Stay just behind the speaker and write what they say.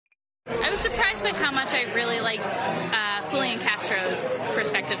I was surprised by how much I really liked Julian Castro's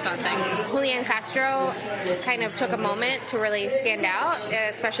perspectives on things. Julian Castro kind of took a moment to really stand out,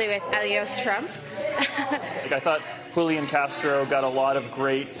 especially with Elios Trump. I thought Julian Castro got a lot of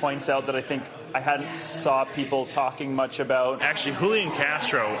great points out that I think I hadn't saw people talking much about. Actually, Julian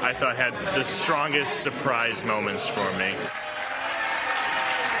Castro, I thought, had the strongest surprise moments for me.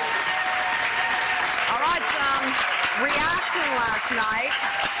 All right, some reaction last night.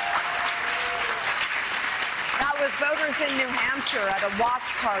 That was voters in New Hampshire at a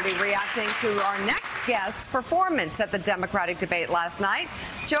watch party reacting to our next guest's performance at the Democratic debate last night.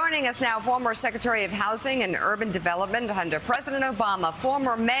 Joining us now, former Secretary of Housing and Urban Development under President Obama,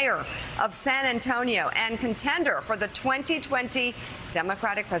 former mayor of San Antonio, and contender for the 2020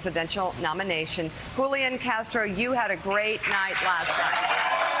 Democratic presidential nomination. Julian Castro, you had a great night last night.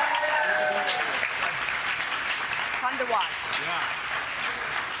 Fun to watch. Yeah.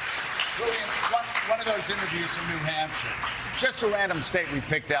 Julian, one of those interviews in New Hampshire, just a random state we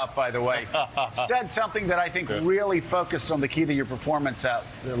picked out, by the way, said something that I think really focused on the key to your performance out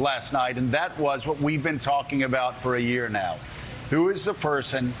last night, and that was what we've been talking about for a year now. Who is the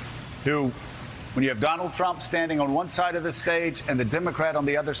person who, when you have Donald Trump standing on one side of the stage and the Democrat on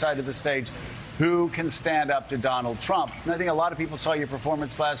the other side of the stage, who can stand up to Donald Trump? And I think a lot of people saw your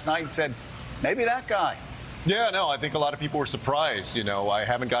performance last night and said, maybe that guy. Yeah, no, I think a lot of people were surprised. You know, I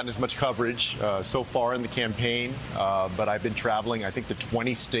haven't gotten as much coverage so far in the campaign, but I've been traveling, I think, to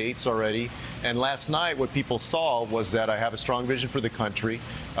 20 states already. And last night, what people saw was that I have a strong vision for the country,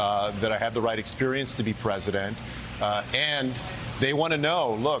 that I have the right experience to be president, and they want to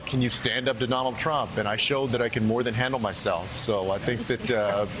know, look, can you stand up to Donald Trump? And I showed that I can more than handle myself. So I think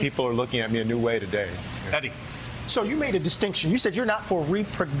that people are looking at me a new way today. Eddie. So you made a distinction. You said you're not for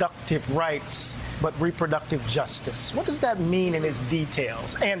reproductive rights, but reproductive justice. What does that mean in its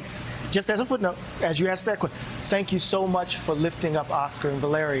details? And just as a footnote, as you asked that question, thank you so much for lifting up Oscar and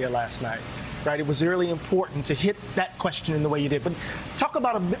Valeria last night. Right? It was really important to hit that question in the way you did. But talk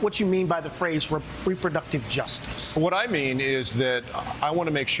about a bit what you mean by the phrase reproductive justice. What I mean is that I want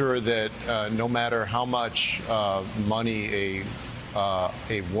to make sure that no matter how much money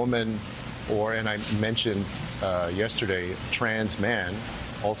a woman, and I mentioned yesterday, trans man,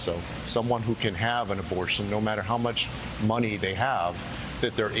 also someone who can have an abortion, no matter how much money they have,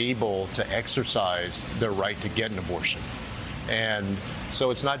 that they're able to exercise their right to get an abortion. And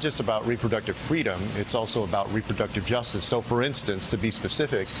so it's not just about reproductive freedom, it's also about reproductive justice. So for instance, to be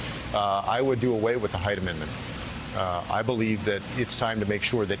specific, I would do away with the Hyde Amendment. I believe that it's time to make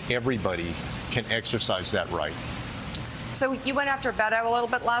sure that everybody can exercise that right. So you went after Beto a little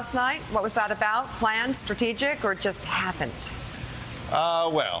bit last night. What was that about? Planned, strategic, or just happened?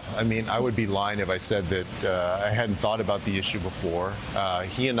 Well, I mean, I would be lying if I said that I hadn't thought about the issue before.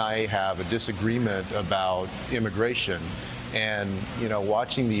 He and I have a disagreement about immigration. And, you know,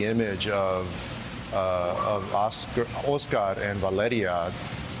 watching the image of Oscar and Valeria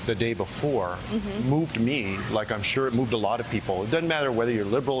the day before moved me, like I'm sure it moved a lot of people. It doesn't matter whether you're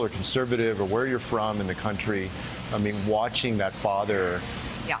liberal or conservative or where you're from in the country. I mean, watching that father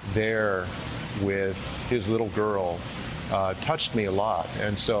there with his little girl touched me a lot.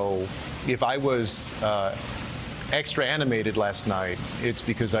 And so if I was extra animated last night, it's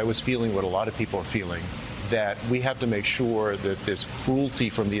because I was feeling what a lot of people are feeling, that we have to make sure that this cruelty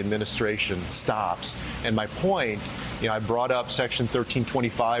from the administration stops. And my point, you know, I brought up Section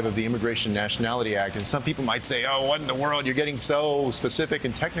 1325 of the Immigration and Nationality Act, and some people might say, oh, what in the world, you're getting so specific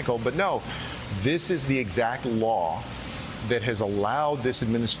and technical. But no, this is the exact law that has allowed this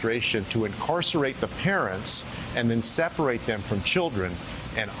administration to incarcerate the parents and then separate them from children.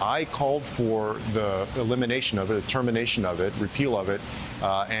 And I called for the elimination of it, the termination of it, repeal of it.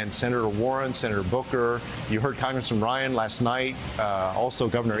 And Senator Warren, Senator Booker, you heard Congressman Ryan last night, also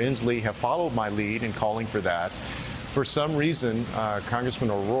Governor Inslee have followed my lead in calling for that. For some reason, Congressman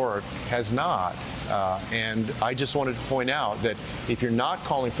O'Rourke has not. And I just wanted to point out that if you're not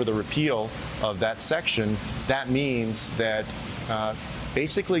calling for the repeal of that section, that means that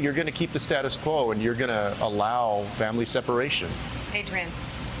basically you're going to keep the status quo and you're going to allow family separation. Adrian.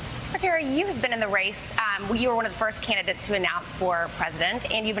 Secretary, you have been in the race. You were one of the first candidates to announce for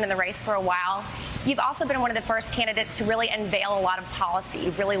president, and you've been in the race for a while. You've also been one of the first candidates to really unveil a lot of policy.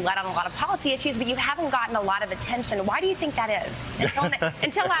 You've really led on a lot of policy issues, but you haven't gotten a lot of attention. Why do you think that is?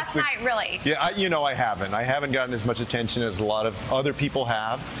 Until last night, really. Yeah, I haven't. I haven't gotten as much attention as a lot of other people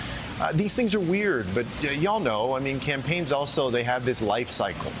have. These things are weird, but y'all know, I mean, campaigns also, they have this life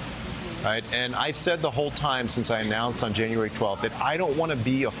cycle. right? And I've said the whole time since I announced on January 12th that I don't want to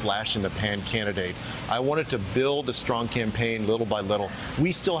be a flash-in-the-pan candidate. I wanted to build a strong campaign little by little.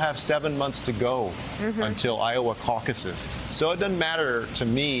 We still have 7 months to go until Iowa caucuses. So it doesn't matter to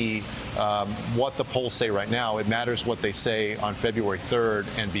me what the polls say right now. It matters what they say on February 3rd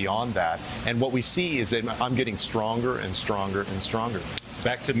and beyond that. And what we see is that I'm getting stronger and stronger and stronger.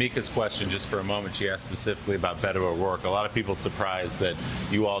 Back to Mika's question just for a moment. She asked specifically about Beto O'Rourke. A lot of people surprised that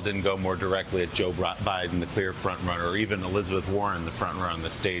you all didn't go more directly at Joe Biden, the clear front runner, or even Elizabeth Warren, the front runner on the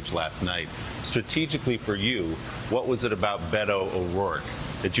stage last night. Strategically for you, what was it about Beto O'Rourke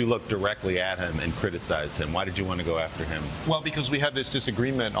that you looked directly at him and criticized him? Why did you want to go after him? Well, because we have this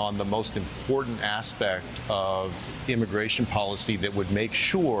disagreement on the most important aspect of immigration policy that would make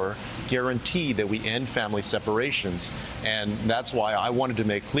sure, guarantee that we end family separations. And that's why I wanted to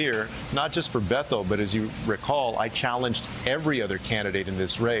make clear, not just for Beto, but as you recall, I challenged every other candidate in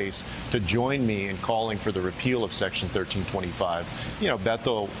this race to join me in calling for the repeal of Section 1325. You know,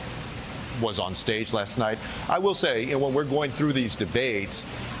 Beto was on stage last night. I will say, you know, when we're going through these debates,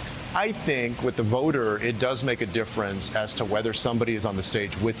 I think with the voter, it does make a difference as to whether somebody is on the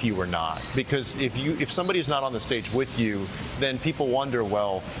stage with you or not. Because if somebody is not on the stage with you, then people wonder,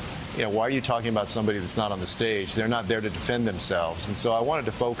 well, you know, why are you talking about somebody that's not on the stage? They're not there to defend themselves. And so I wanted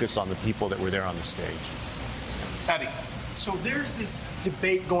to focus on the people that were there on the stage. Eddie, so there's this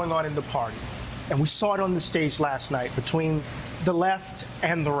debate going on in the party, and we saw it on the stage last night between the left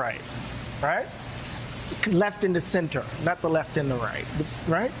and the right, right? Left and the center, not the left and the right,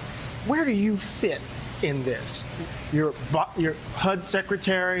 right? Where do you fit in this? Your HUD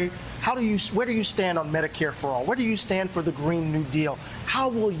secretary. Where do you stand on Medicare for all? Where do you stand for the Green New Deal? How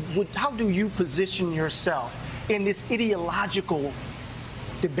do you position yourself in this ideological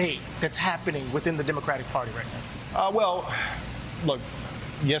debate that's happening within the Democratic Party right now? Well, look,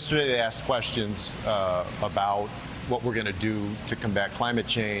 yesterday they asked questions about what we're going to do to combat climate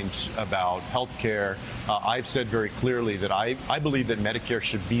change, about health care. I've said very clearly that I believe that Medicare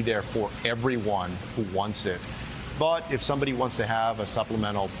should be there for everyone who wants it. But if somebody wants to have a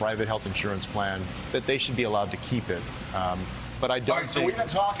supplemental private health insurance plan, that they should be allowed to keep it. But I don't All right, so we've been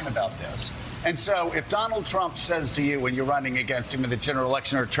talking about this. And so if Donald Trump says to you when you're running against him in the general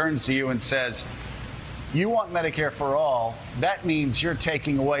election, or turns to you and says, you want Medicare for all, that means you're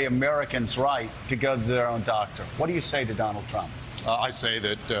taking away Americans' right to go to their own doctor. What do you say to Donald Trump? I say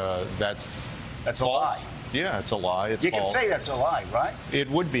that that's a lie. Yeah, it's a lie. It's you false. can say that's a lie, right? It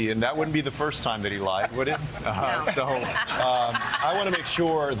would be, and that wouldn't be the first time that he lied, would it? No. So I want to make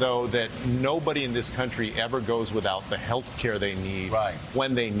sure, though, that nobody in this country ever goes without the health care they need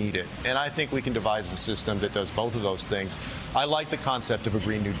when they need it. And I think we can devise a system that does both of those things. I like the concept of a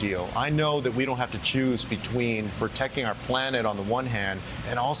Green New Deal. I know that we don't have to choose between protecting our planet on the one hand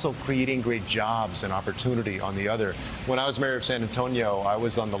and also creating great jobs and opportunity on the other. When I was mayor of San Antonio, I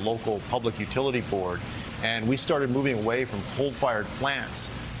was on the local public utility board, and we started moving away from coal-fired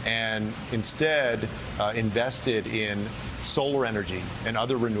plants and instead invested in solar energy and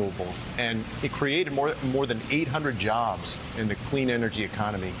other renewables. And it created more than 800 jobs in the clean energy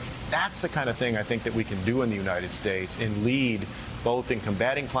economy. That's the kind of thing I think that we can do in the United States and lead both in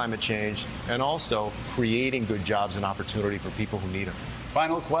combating climate change and also creating good jobs and opportunity for people who need them.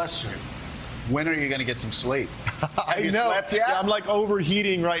 Final question. When are you going to get some sleep? I Have you know. slept yet? Yeah, I'm like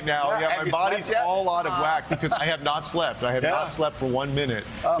overheating right now. Yeah, My body's all out of whack because I have not slept. I have not slept for 1 minute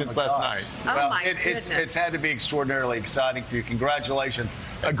since last night. Well, it's had to be extraordinarily exciting for you. Congratulations.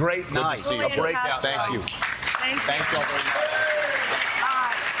 A great Good night. to see you. A breakout. Thank you. Thank you all very much.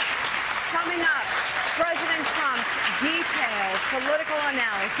 Coming up, President Trump's detailed political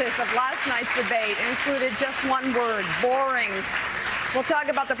analysis of last night's debate included just one word: boring. We'll talk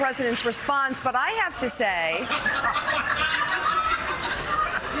about the president's response, but I have to say,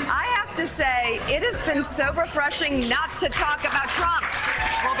 it has been so refreshing not to talk about Trump.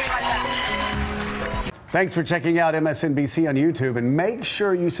 We'll be right back. Thanks for checking out MSNBC on YouTube, and make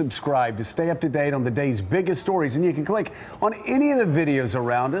sure you subscribe to stay up to date on the day's biggest stories. And you can click on any of the videos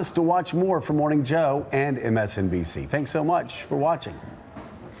around us to watch more from Morning Joe and MSNBC. Thanks so much for watching.